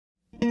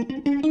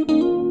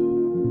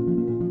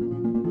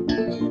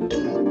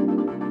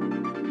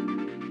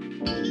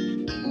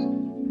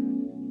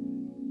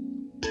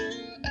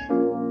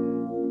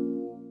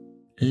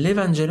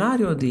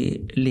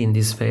di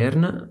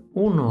Lindisfarne,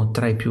 uno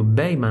tra i più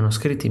bei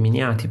manoscritti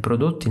miniati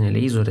prodotti nelle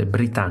isole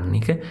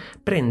britanniche,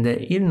 prende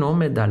il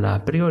nome dalla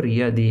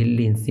prioria di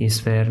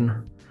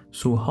Lindisfarne,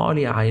 su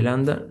Holy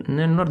Island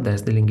nel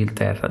nord-est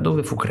dell'Inghilterra,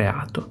 dove fu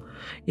creato.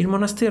 Il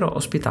monastero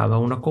ospitava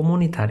una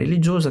comunità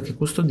religiosa che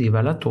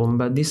custodiva la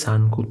tomba di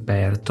San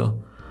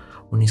Cutberto.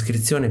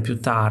 Un'iscrizione più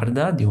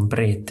tarda di un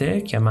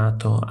prete,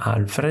 chiamato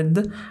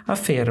Alfred,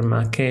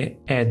 afferma che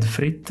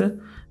Edfrid,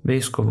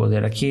 vescovo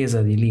della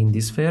chiesa di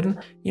Lindisfarne,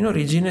 in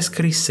origine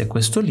scrisse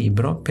questo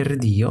libro per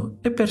Dio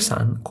e per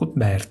San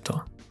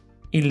Cutberto.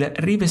 Il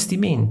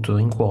rivestimento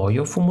in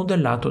cuoio fu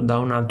modellato da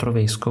un altro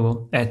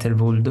vescovo,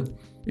 Ethelwulf.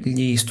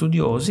 Gli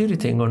studiosi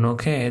ritengono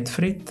che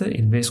Edfrid,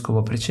 il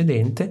vescovo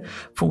precedente,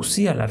 fu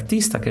sia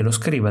l'artista che lo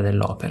scriba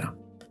dell'opera.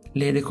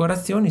 Le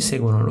decorazioni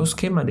seguono lo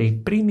schema dei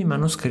primi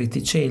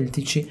manoscritti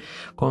celtici,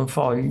 con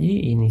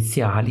fogli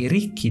iniziali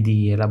ricchi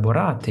di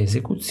elaborate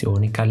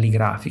esecuzioni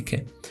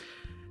calligrafiche,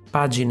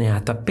 pagine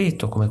a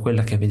tappeto come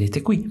quella che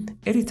vedete qui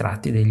e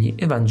ritratti degli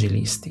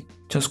evangelisti.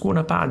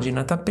 Ciascuna pagina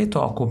a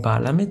tappeto occupa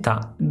la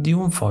metà di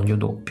un foglio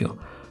doppio.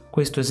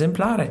 Questo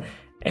esemplare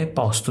è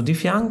posto di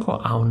fianco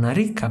a una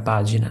ricca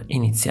pagina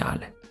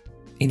iniziale.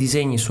 I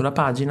disegni sulla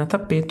pagina a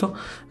tappeto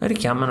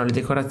richiamano le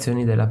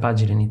decorazioni della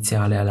pagina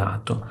iniziale a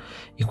lato.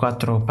 I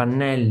 4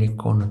 pannelli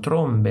con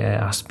trombe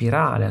a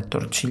spirale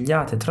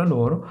attorcigliate tra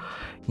loro,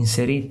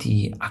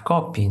 inseriti a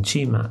coppie in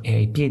cima e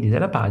ai piedi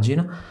della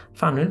pagina,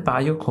 fanno il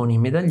paio con i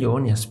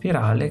medaglioni a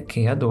spirale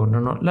che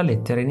adornano la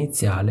lettera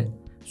iniziale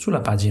sulla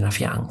pagina a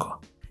fianco.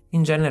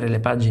 In genere le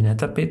pagine a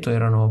tappeto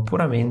erano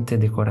puramente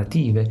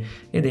decorative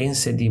e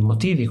dense di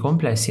motivi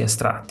complessi e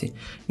astratti.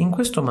 In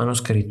questo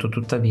manoscritto,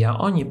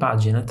 tuttavia, ogni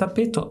pagina a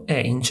tappeto è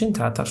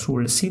incentrata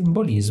sul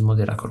simbolismo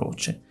della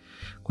croce.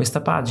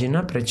 Questa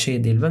pagina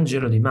precede il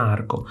Vangelo di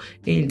Marco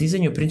e il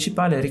disegno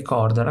principale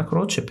ricorda la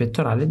croce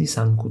pettorale di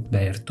San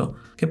Cutberto,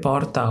 che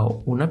porta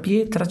una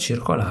pietra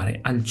circolare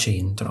al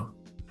centro.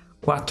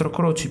 4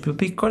 croci più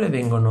piccole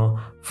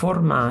vengono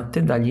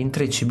formate dagli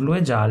intrecci blu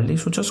e gialli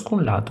su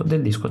ciascun lato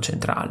del disco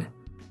centrale.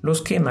 Lo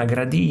schema a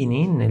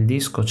gradini nel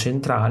disco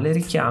centrale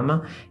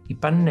richiama i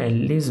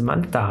pannelli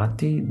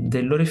smaltati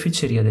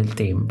dell'oreficeria del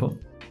tempo.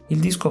 Il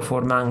disco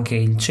forma anche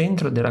il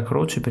centro della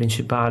croce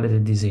principale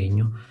del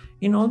disegno.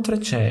 Inoltre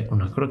c'è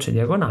una croce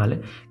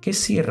diagonale che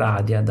si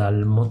irradia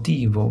dal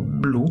motivo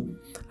blu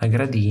a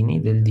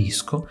gradini del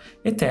disco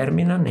e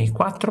termina nei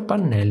 4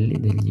 pannelli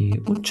degli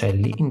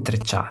uccelli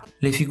intrecciati.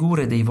 Le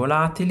figure dei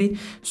volatili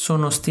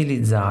sono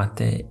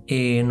stilizzate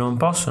e non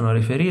possono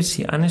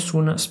riferirsi a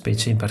nessuna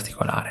specie in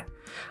particolare.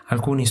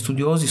 Alcuni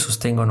studiosi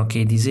sostengono che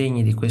i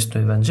disegni di questo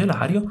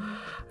evangelario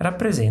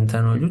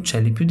rappresentano gli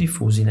uccelli più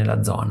diffusi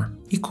nella zona,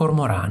 i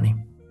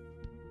cormorani.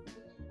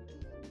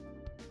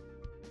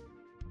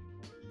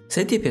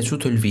 Se ti è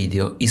piaciuto il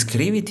video,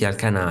 iscriviti al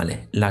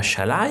canale,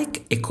 lascia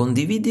like e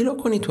condividilo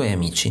con i tuoi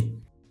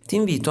amici. Ti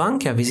invito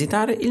anche a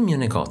visitare il mio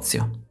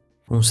negozio.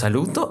 Un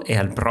saluto e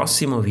al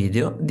prossimo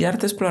video di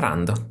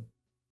Artesplorando!